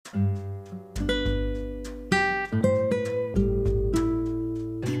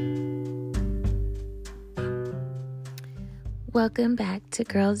Welcome back to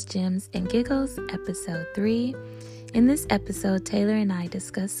Girls, Gems, and Giggles, episode 3. In this episode, Taylor and I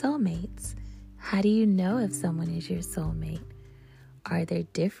discuss soulmates. How do you know if someone is your soulmate? Are there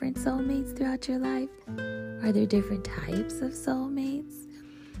different soulmates throughout your life? Are there different types of soulmates?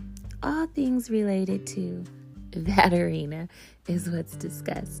 All things related to that arena is what's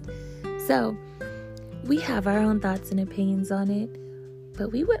discussed. So, we have our own thoughts and opinions on it,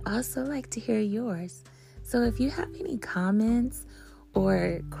 but we would also like to hear yours. So if you have any comments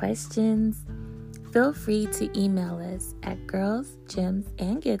or questions, feel free to email us at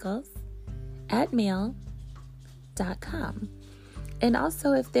girlsgemsandgiggles@mail.com. And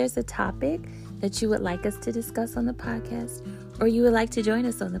also, if there's a topic that you would like us to discuss on the podcast, or you would like to join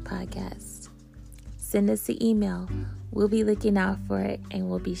us on the podcast, send us an email. We'll be looking out for it, and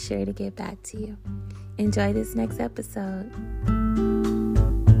we'll be sure to get back to you. Enjoy this next episode.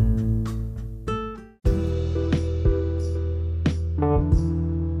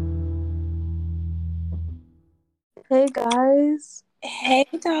 Hey guys. Hey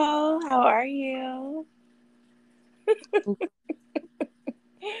doll, how are you?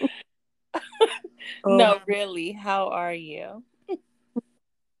 No, really, how are you?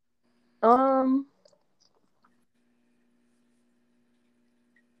 I'm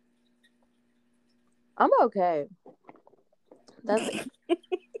okay. That's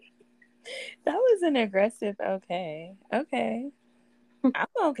That was an aggressive okay. Okay. I'm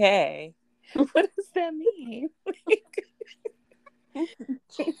okay. What does that mean?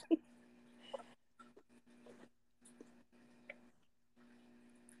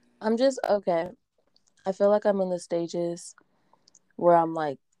 I'm just okay. I feel like I'm in the stages where I'm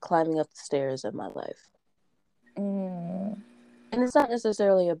like climbing up the stairs of my life. And it's not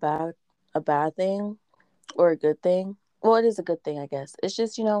necessarily a bad thing or a good thing. Well, it is a good thing, I guess. It's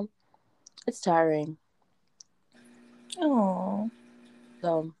just, it's tiring. Oh.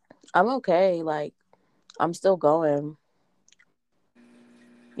 So, I'm okay. Like, I'm still going.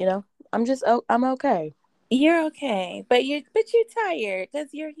 I'm okay. You're okay. But you're tired because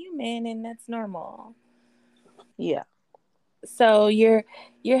you're human and that's normal. Yeah. So you're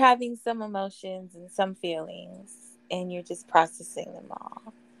having some emotions and some feelings and you're just processing them all.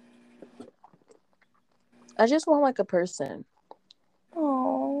 I just want like a person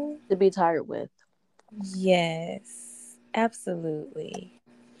Oh. to be tired with. Yes. Absolutely.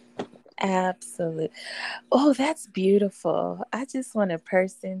 Absolutely. Oh, that's beautiful. I just want a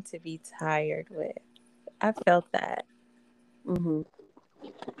person to be tired with. I felt that. Mm-hmm.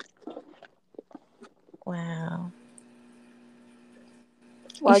 Wow.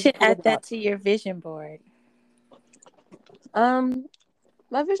 You Why'd you should say add that? that to your vision board.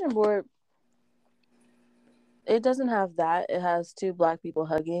 My vision board, it doesn't have that. It has two black people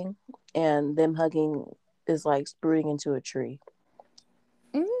hugging, and them hugging is like sprouting into a tree.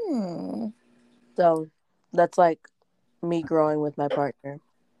 Mm. So that's like me growing with my partner.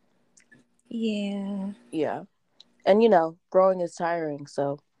 Yeah. Yeah. And growing is tiring.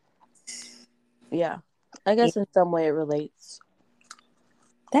 So yeah. I Yeah. guess in some way it relates.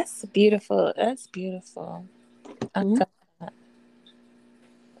 That's beautiful. That's beautiful. I Mm-hmm. felt that.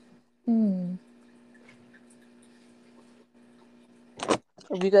 Hmm.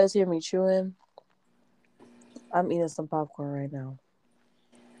 If you guys hear me chewing, I'm eating some popcorn right now.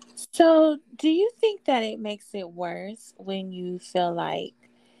 So, do you think that it makes it worse when you feel like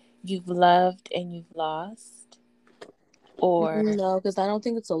you've loved and you've lost? Or, No, because I don't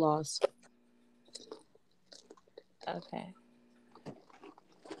think it's a loss. okay.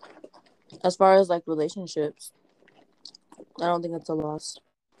 As far as like relationships, I don't think it's a loss.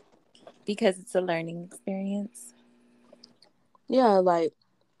 Because it's a learning experience? Yeah, like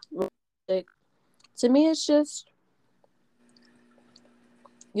to me, it's just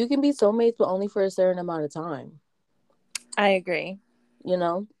you can be soulmates, but only for a certain amount of time. I agree.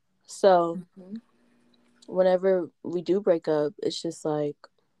 So Mm-hmm. whenever we do break up, it's just like,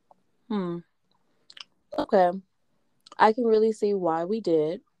 okay, I can really see why we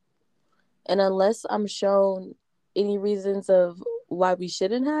did, and unless I'm shown any reasons of why we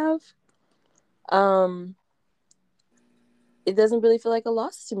shouldn't have, um, it doesn't really feel like a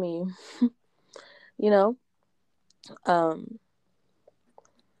loss to me. you know, um,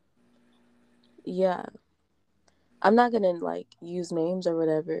 yeah, I'm not gonna like use names or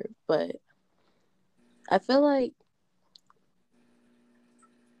whatever, but I feel like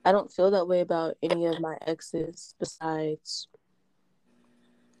I don't feel that way about any of my exes besides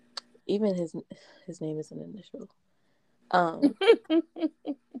even his name is an initial.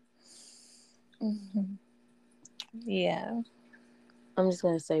 Mm-hmm. Yeah. I'm just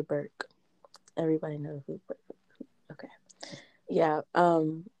gonna say Burke. Everybody knows who Burke. Okay. Yeah.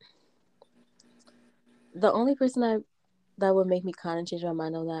 The only person that would make me kind of change my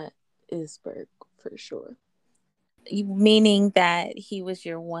mind on that is Burke for sure. Meaning that he was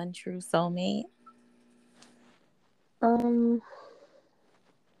your one true soulmate? Um,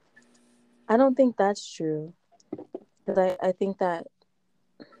 I don't think that's true because I think that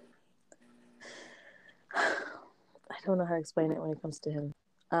I don't know how to explain it when it comes to him.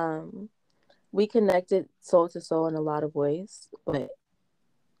 Um, we connected soul to soul in a lot of ways, but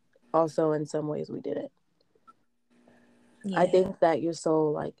also in some ways we didn't. I Yeah. think that your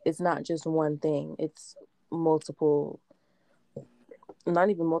soul, like, it's not just one thing, it's multiple, not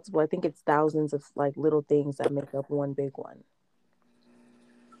even multiple. I think it's thousands of like little things that make up one big one.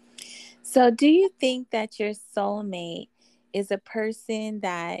 So, do you think that your soulmate is a person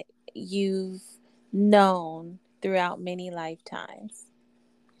that you've known throughout many lifetimes?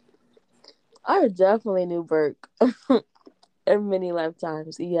 I definitely knew Burke in many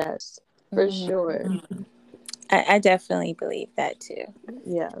lifetimes. Yes, for sure. Mhm. I definitely believe that too.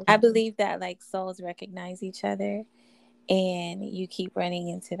 Yeah, I believe that like souls recognize each other and you keep running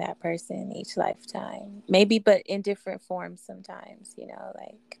into that person each lifetime. Maybe, but in different forms sometimes,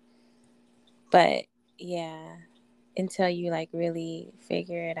 like, but yeah, until you like really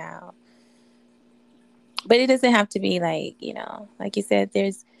figure it out. But it doesn't have to be like, like you said,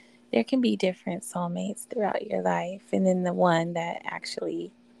 there can be different soulmates throughout your life. And then the one that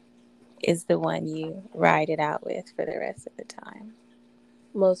actually is the one you ride it out with for the rest of the time.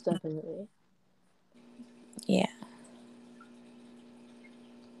 most definitely. Yeah.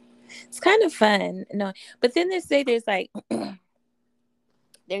 It's kind of fun. No, but then they say there's like,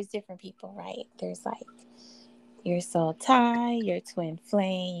 there's different people, right? There's like your soul tie, your twin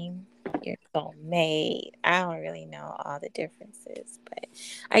flame, your soul mate. I don't really know all the differences, but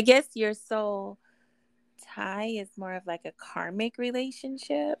I guess your soul tie is more of like a karmic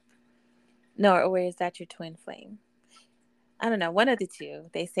relationship. No, or is that your twin flame? I don't know. One of the two.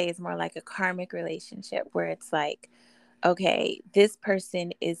 They say it's more like a karmic relationship where it's like, okay, this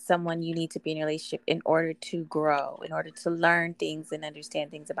person is someone you need to be in a relationship in order to grow, in order to learn things and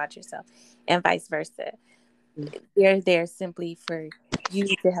understand things about yourself, and vice versa. They're there simply for you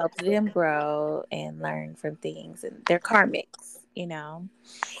to help them grow and learn from things, and they're karmics.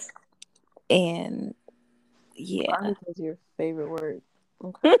 And yeah. Karmic is your favorite word.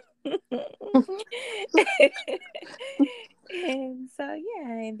 Okay. And so yeah,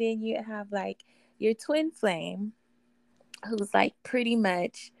 and then you have like your twin flame who's like pretty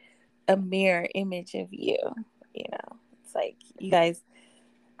much a mirror image of you. It's like you guys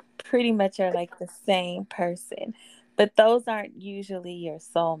pretty much are like the same person, but those aren't usually your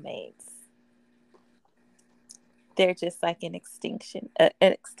soulmates. They're just like an extension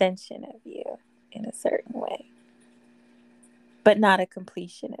of you in a certain way, but not a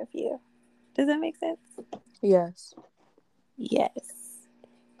completion of you. Does that make sense? Yes. Yes.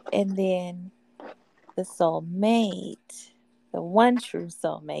 And then the soulmate, the one true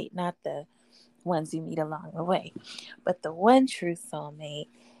soulmate, not the ones you meet along the way, but the one true soulmate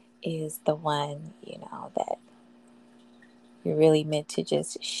is the one, that you're really meant to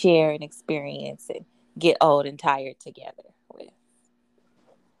just share an experience and get old and tired together with.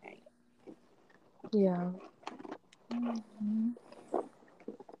 Right? Yeah. Hmm.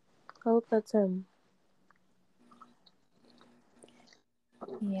 I hope that's him.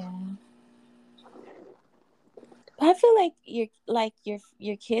 Yeah. I feel like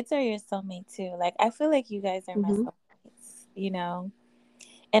your kids are your soulmate too. Like I feel like you guys are my Hmm. soulmates.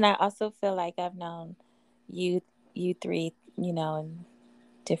 And I also feel like I've known you you three, in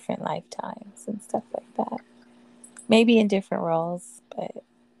different lifetimes and stuff like that. Maybe in different roles, but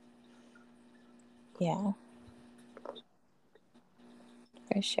yeah,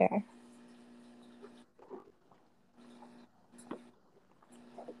 for sure.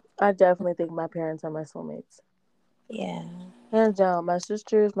 I definitely think my parents are my soulmates. Yeah. Hands down. My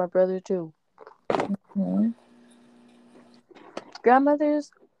sisters, my brother too. Hmm.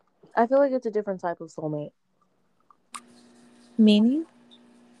 Grandmothers, I feel like it's a different type of soulmate. Meaning?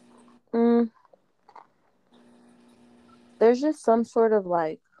 Mm, there's just some sort of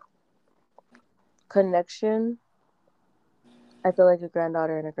like connection I feel like a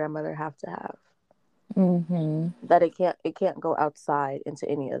granddaughter and a grandmother have to have. Hmm. That it can't go outside into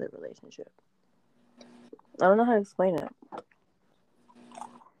any other relationship. I don't know how to explain it.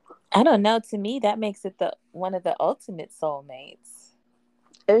 I don't know. To me, that makes it the one of the ultimate soulmates.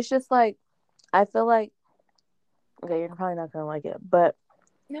 It's just like I feel like okay, you're probably not gonna like it, but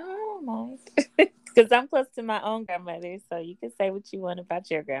No, I don't mind. Because I'm close to my own grandmother, so you can say what you want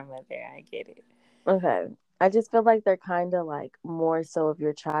about your grandmother. I get it. okay. I just feel like they're kind of like more so of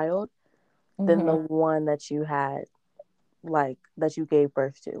your child than the Mm-hmm. one that you had, like that you gave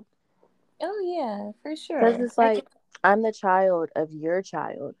birth to. Oh yeah, for Because sure. it's like I'm the child of your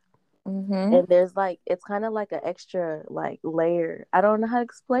child, Mm-hmm. and there's like it's kind of like an extra like layer. I don't know how to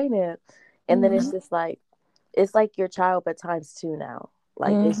explain it, and then Mm-hmm. it's like your child but times two now.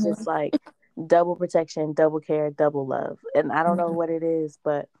 Like it's just Mm-hmm. like double protection, double care, double love, and I don't know what it is,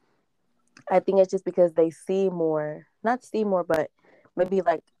 but I think it's just because they see more, not see more, but maybe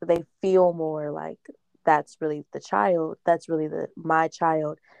like they feel more like that's really the child, that's really the my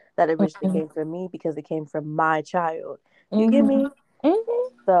child that originally Mm-hmm. came from me because it came from my child. You get Mm-hmm. me?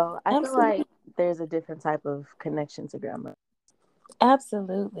 Mm-hmm. So I feel Absolutely. like there's a different type of connection to grandma.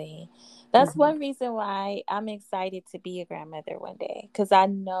 Absolutely. That's Hmm. one reason why I'm excited to be a grandmother one day, because I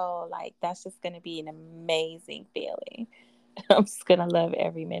know like that's just going to be an amazing feeling. I'm just going to love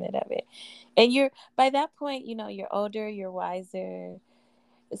every minute of it. And you're, by that point, you're older, you're wiser.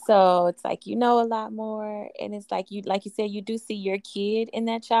 So it's like you know a lot more, and it's like you said, you do see your kid in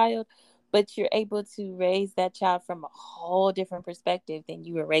that child, but you're able to raise that child from a whole different perspective than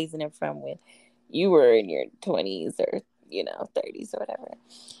you were raising it from when you were in your 20s or 30s or whatever.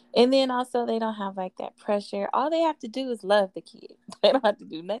 And then also they don't have like that pressure. All they have to do is love the kid. They don't have to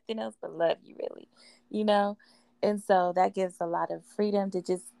do nothing else but love you, really, you know. And so that gives a lot of freedom to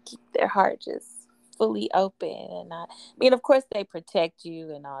just keep their heart just fully open. And not, I mean, of course they protect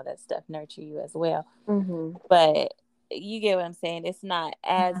you and all that stuff, nurture you as well, Hmm. but you get what I'm saying. It's not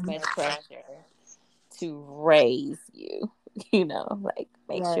as much pressure to raise you, like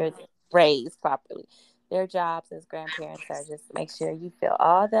make Right. sure they're raised properly. Their jobs as grandparents are just to make sure you feel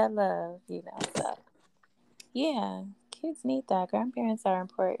all that love. So yeah, kids need that. Grandparents are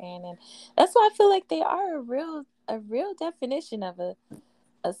important, and that's why I feel like they are a real definition of a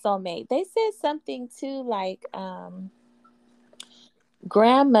soulmate. They said something too like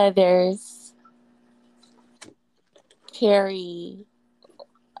grandmothers carry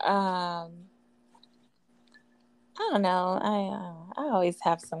I don't know. I always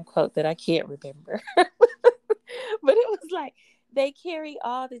have some quote that I can't remember, but it was like they carry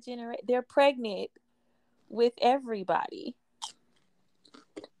all the generation. They're pregnant with everybody.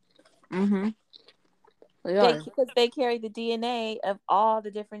 Hmm. They They are. because they carry the DNA of all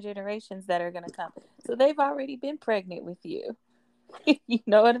the different generations that are gonna come. So they've already been pregnant with you. You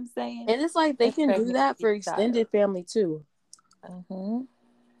know what I'm saying? And it's like they And can do pregnant that with for your child. extended family too. Mhm.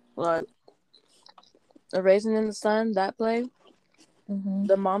 Like a Raisin in the Sun, that play, Mhm.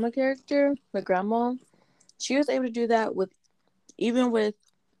 the mama character, the grandma, she was able to do that with even with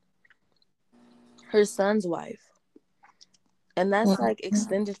her son's wife. And that's like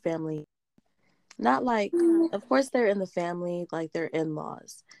extended family. Not like, of course, they're in the family, like they're in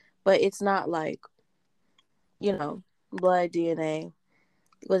laws, but it's not like, blood DNA.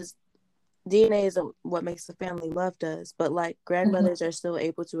 Was DNA isn't what makes the family, love does, but like Mhm. grandmothers are still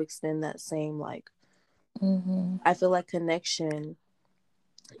able to extend that same, like, Mhm. I feel like connection,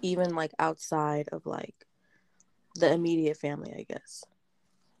 even like outside of like the immediate family, I guess.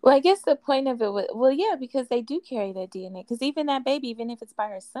 Well, I guess the point of it was, well, yeah, because they do carry that DNA. Because even that baby, even if it's by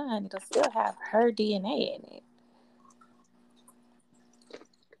her son, it'll still have her DNA in it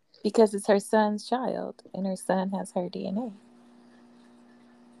because it's her son's child and her son has her DNA.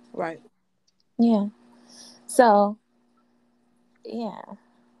 Right. Yeah. So, yeah.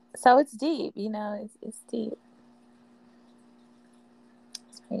 So it's deep, it's deep.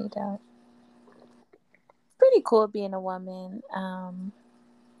 It's pretty dope. It's pretty cool being a woman,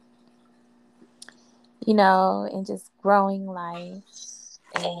 and just growing life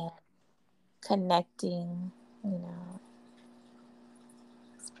and connecting, you know.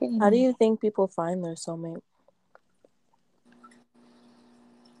 It's pretty How do nice. you think people find their soulmate?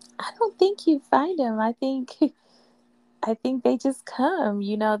 I don't think you find them. I think they just come.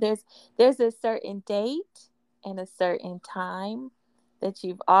 There's a certain date and a certain time that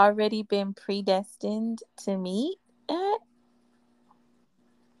you've already been predestined to meet at,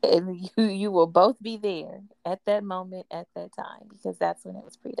 and you will both be there at that moment at that time because that's when it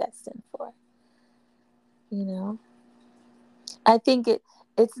was predestined for. You know, I think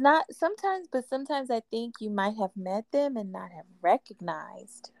it's not sometimes, but sometimes I think you might have met them and not have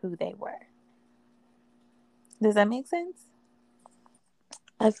recognized who they were. Does that make sense?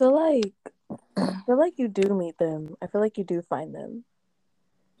 I feel like I feel like you do meet them. I feel like you do find them.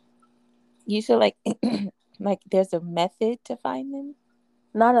 You feel like like there's a method to find them.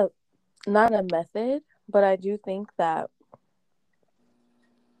 Not a not a method, but I do think that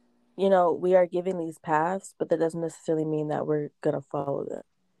we are giving these paths, but that doesn't necessarily mean that we're gonna follow them.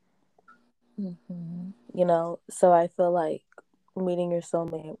 Mm-hmm. So I feel like meeting your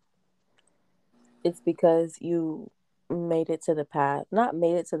soulmate, it's because you made it to the path, not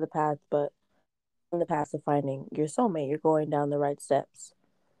made it to the path, but on the path of finding your soulmate. You're going down the right steps.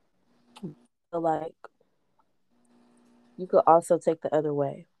 So, like, you could also take the other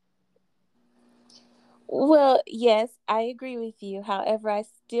way. Well, yes, I agree with you. However, I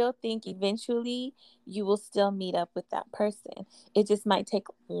still think eventually you will still meet up with that person. It just might take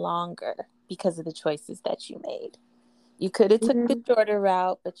longer because of the choices that you made. You could have took the Mhm. shorter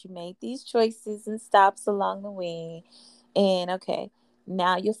route, but you made these choices and stops along the way. And okay,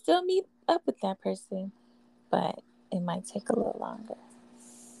 now you'll still meet up with that person, but it might take a little longer.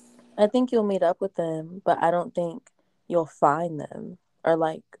 I think you'll meet up with them, but I don't think you'll find them, or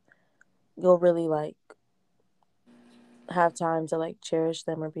like you'll really like have time to like cherish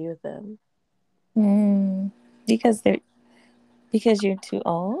them or be with them. Mm, because because you're too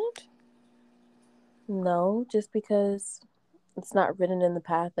old? No, just because it's not written in the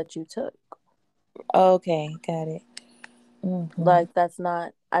path that you took. Okay, got it. Mm-hmm. Like, that's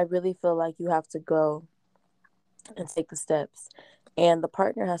not, I really feel like you have to go and take the steps, and the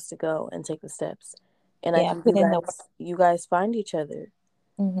partner has to go and take the steps. And I Yeah, think put in the work. you guys find each other,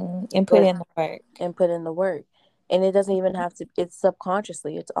 And put but in the work. and put in the work. And it doesn't even have to, it's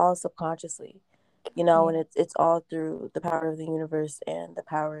subconsciously, it's all subconsciously, Yeah. and it's all through the power of the universe and the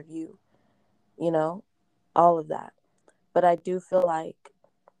power of you, you know, all of that. But I do feel like,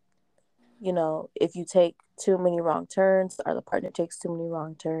 if you take too many wrong turns, or the partner takes too many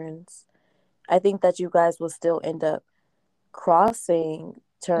wrong turns, I think that you guys will still end up crossing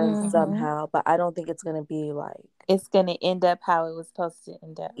turns Mm-hmm. somehow, but I don't think it's going to be like, It's gonna end up how it was supposed to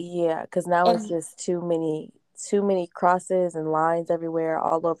end up. yeah, because now it's And just too many crosses and lines everywhere,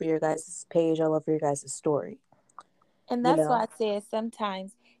 all over your guys' page, all over your guys' story, And you that's know? why I said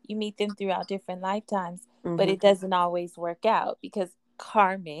sometimes you meet them throughout different lifetimes, but Hmm. it doesn't always work out because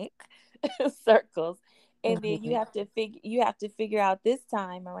karmic circles. And then Hmm. you have to figure out this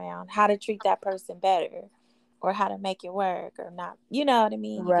time around how to treat that person better or how to make it work or not. You know what I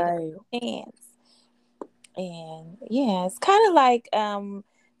mean? You get Right. a chance. And yeah, it's kind of like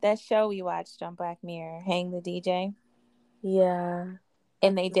that show we watched on Black Mirror, Hang the DJ. Yeah.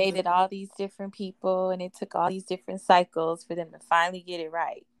 And they Absolutely. dated all these different people and it took all these different cycles for them to finally get it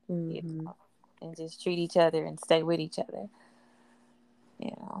right, you Hmm. know, and just treat each other and stay with each other,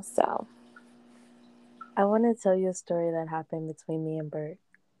 so I want to tell you a story that happened between me and Bert.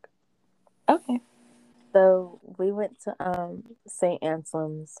 okay. So we went to St.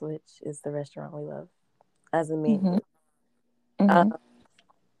 Anselm's, which is the restaurant we love, as a me and Mm-hmm. you. Um, Mm-hmm.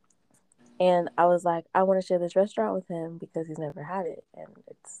 and I was like, I want to share this restaurant with him because he's never had it, and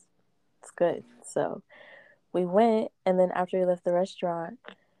it's good. So we went, and then after we left the restaurant,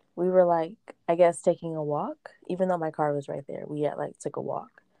 we were like, I guess taking a walk. Even though my car was right there, we had like took a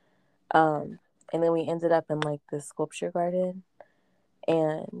walk. Um, and then we ended up in like this sculpture garden,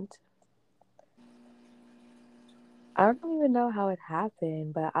 and I don't even know how it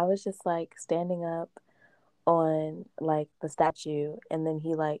happened, but I was just like standing up on like the statue, and then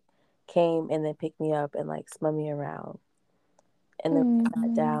he like came and then picked me up and like spun me around, and then we sat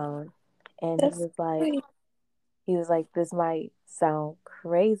Mm-hmm. down, and That's sweet. he was like, this might sound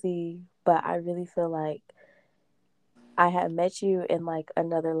crazy, but I really feel like I had met you in like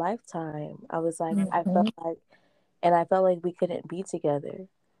another lifetime. I was like, Mm-hmm. I felt like we couldn't be together,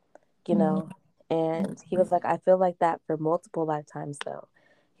 you Mm-hmm. know? And he was like, I feel like that for multiple lifetimes, though.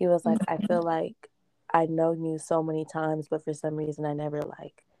 He was like, I feel like I known you so many times, but for some reason I never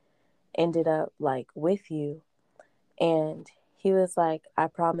like ended up like with you. And he was like, I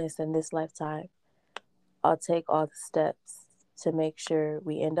promise in this lifetime, I'll take all the steps to make sure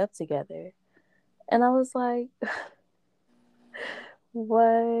we end up together. And I was like,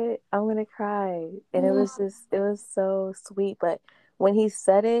 what? I'm gonna cry. And it was so sweet. But when he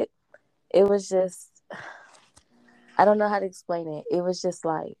said it, it was just, I don't know how to explain it. It was just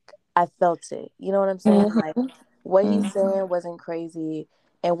like, I felt it. You know what I'm saying? Like, what he's Mm-hmm. saying wasn't crazy,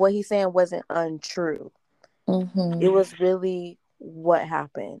 and what he's saying wasn't untrue. It Mm-hmm. was really what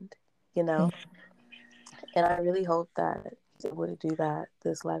happened, you know? And I really hope that he's able to do that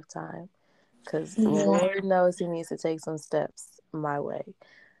this lifetime, because Yeah. Lord knows he needs to take some steps my way.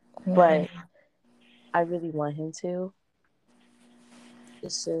 Mm-hmm. But I really want him to.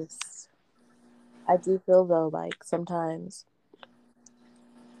 It's just, I do feel though, like sometimes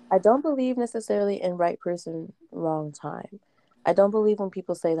I don't believe necessarily in right person, wrong time. I don't believe when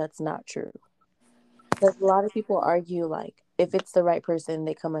people say that's not true. Because a lot of people argue, like, if it's the right person,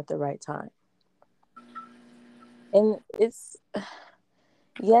 they come at the right time. And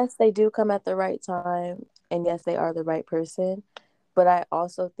Yes, they do come at the right time, and yes, they are the right person. But I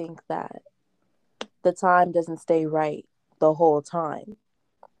also think that the time doesn't stay right the whole time.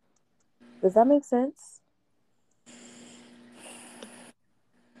 Does that make sense?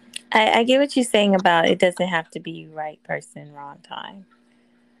 I get what you're saying about it doesn't have to be right person, wrong time.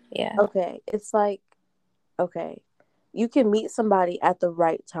 Yeah. Okay, it's like, okay, you can meet somebody at the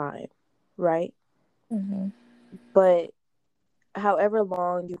right time, right? Hmm. But however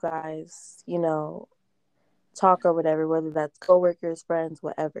long you guys, talk or whatever, whether that's coworkers, friends,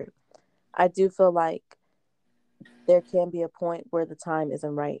 whatever, I do feel like there can be a point where the time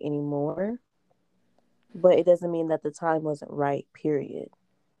isn't right anymore, but it doesn't mean that the time wasn't right, period.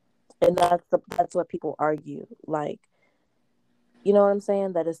 And that's what people argue. Like, you know what I'm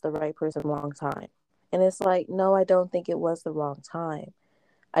saying? That it's the right person, wrong time. And it's like, no, I don't think it was the wrong time.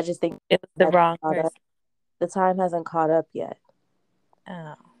 I just think It was the wrong person. the time hasn't caught up yet.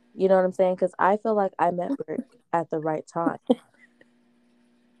 Oh. You know what I'm saying? Because I feel like I met Bert at the right time.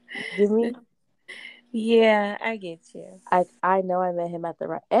 You me? Yeah, I get you. I know I met him at the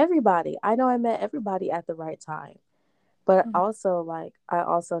right. Everybody, I know I met everybody at the right time. But also, like, I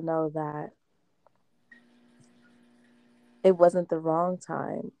also know that it wasn't the wrong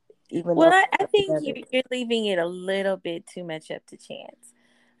time, even Well, though I we think were together. you're leaving it a little bit too much up to chance.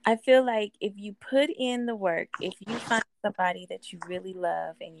 I feel like if you put in the work, if you find somebody that you really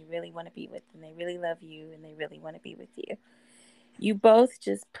love and you really want to be with, and they really love you and they really want to be with you both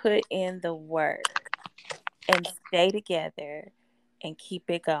just put in the work and stay together and keep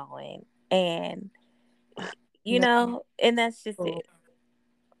it going. And, No, and that's just it.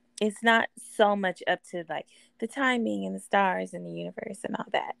 It's not so much up to like the timing and the stars and the universe and all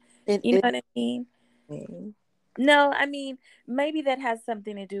that. it You know is what I mean? me. No, I mean, maybe that has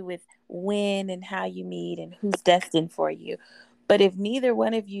something to do with when and how you meet and who's destined for you. But if neither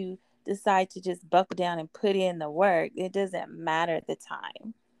one of you decide to just buckle down and put in the work, it doesn't matter the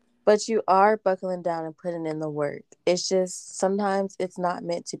time. But you are buckling down and putting in the work. It's just sometimes it's not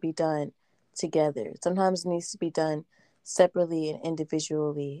meant to be done together. Sometimes it needs to be done separately and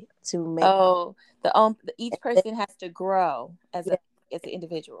individually to make. Oh, each person has to grow Yeah, as an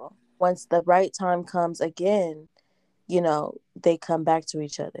individual. once the right time comes again, they come back to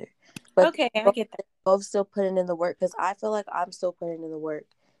each other. But Okay, I both, get that. both still putting in the work because I feel like I'm still putting in the work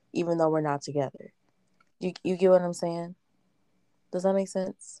even though we're not together. You get what I'm saying? Does that make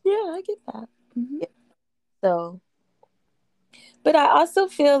sense? Yeah, I get that. Hmm. Yeah. So, But I also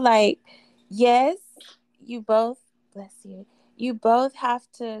feel like, yes, you both, bless you, you both have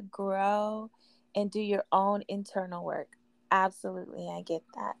to grow and do your own internal work. Absolutely, I get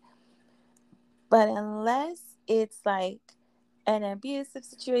that. But unless it's like an abusive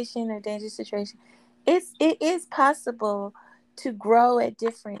situation or dangerous situation, it is possible to grow at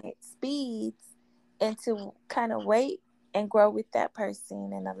different speeds and to kind of wait and grow with that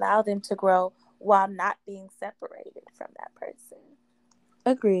person and allow them to grow while not being separated from that person.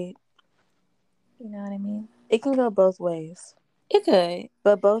 agreed. You know what I mean? It can go both ways, It could.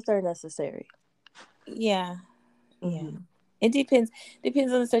 but both are necessary. Yeah. Yeah. Hmm. It depends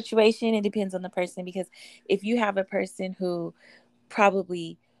on the situation. It depends on the person because if you have a person who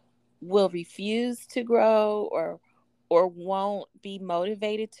probably will refuse to grow or won't be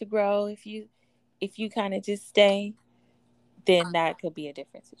motivated to grow if you kind of just stay, then that could be a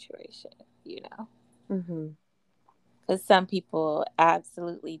different situation. Hmm. Because some people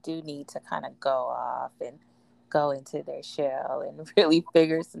absolutely do need to kind of go off and go into their shell and really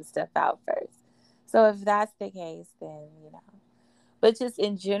figure some stuff out first. So if that's the case, then. But just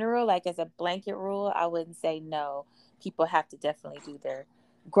in general, like as a blanket rule, I wouldn't say no. People have to definitely do their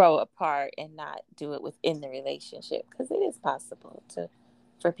grow apart and not do it within the relationship because it is possible to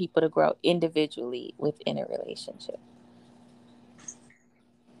for people to grow individually within a relationship.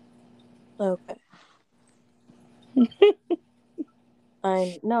 Okay.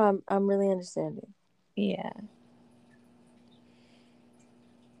 I no, I'm really understanding. Yeah.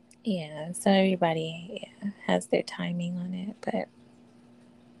 Yeah. So everybody has their timing on it, but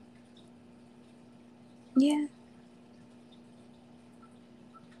yeah.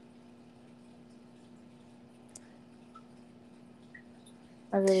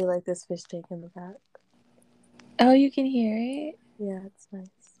 I really like this fish tank in the back. Oh, you can hear it. Yeah, it's nice.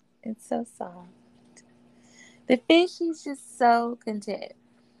 It's so soft. The fish, he's just so content.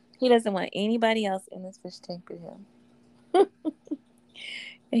 He doesn't want anybody else in this fish tank but him.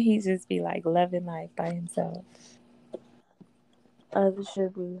 And he just be like loving life by himself. As it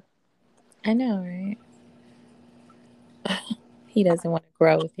should be. I know, right? He doesn't want to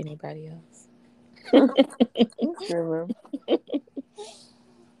grow with anybody else. You screw him.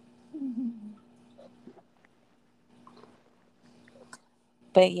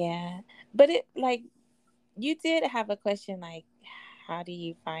 But yeah, but it like you did have a question like, how do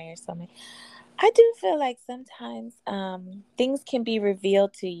you find your soulmate? I do feel like sometimes things can be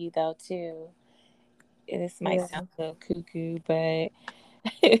revealed to you though too. This might Yeah. sound a little cuckoo, but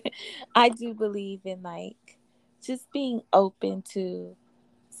I do believe in like just being open to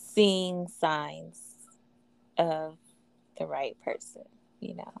seeing signs of the right person.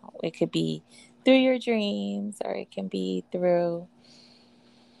 You know, it could be through your dreams or it can be through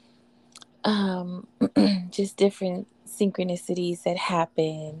um, just different synchronicities that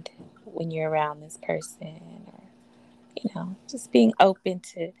happened when you're around this person, or just being open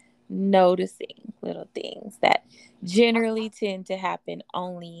to noticing little things that generally tend to happen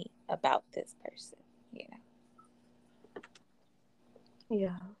only about this person. You know,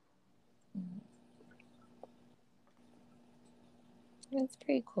 Yeah. that's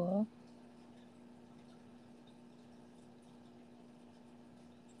pretty cool.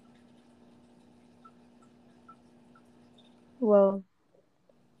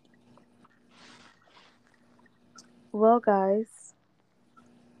 Well, guys,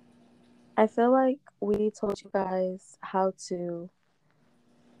 I feel like we told you guys how to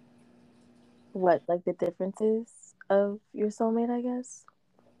what like the differences of your soulmate, I guess.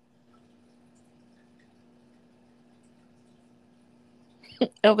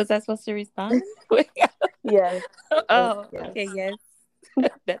 Oh, was I supposed to respond? Yes. Yes. Oh, okay, Yes.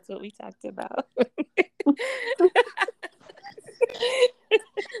 yes. That's what we talked about.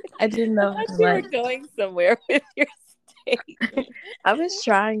 I didn't I know how thought to you were like. going somewhere with your statement. I was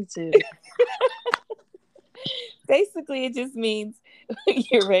trying to. Basically, it just means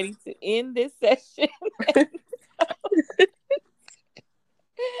you're ready to end this session.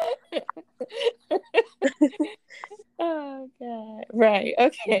 Oh, God. Right.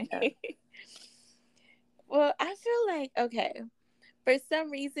 Yeah. Okay. Well, I feel like, okay, for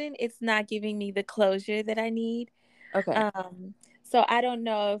some reason, it's not giving me the closure that I need. Okay. Um, so I don't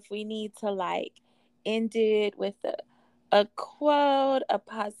know if we need to like end it with a quote, a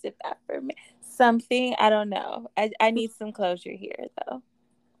positive affirmation, something. I don't know. I need some closure here though.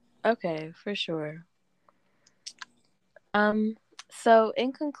 Okay, for sure. Um, so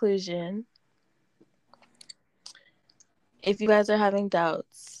in conclusion, if you guys are having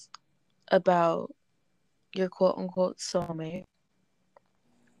doubts about your quote unquote soulmate,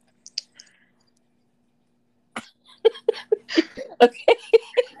 Okay.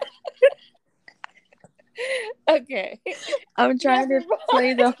 Okay. I'm trying Never to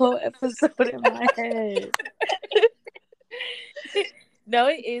play the whole episode in my head. mind. No,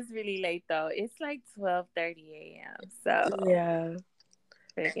 it is really late though. It's like 12:30 a.m. So Yeah.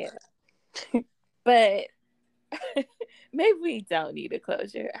 forget it. But maybe we don't need a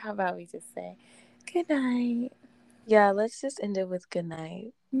closure. How about we just say good night? Yeah, let's just end it with good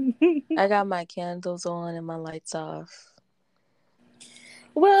night. I got my candles on and my lights off.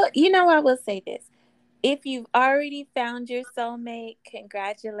 Well, I will say this. If you've already found your soulmate,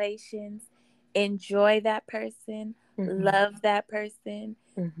 congratulations. Enjoy that person. Mm-hmm. Love that person.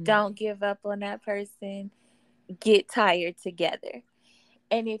 Mm-hmm. Don't give up on that person. Get tired together.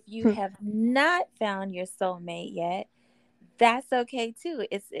 And if you have not found your soulmate yet, that's okay too.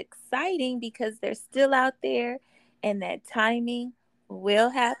 It's exciting because they're still out there and that timing will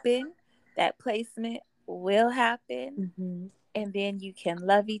happen. That placement will happen. Mm-hmm. And then you can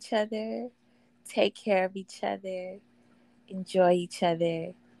love each other, take care of each other, enjoy each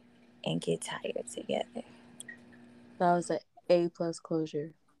other, and get tired together. That was a A plus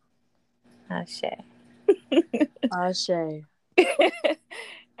closure. Ashe. Ashe.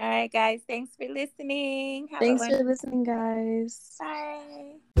 All right, guys. Thanks for listening. Have a Thanks for wonderful listening, guys.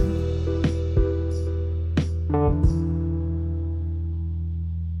 bye.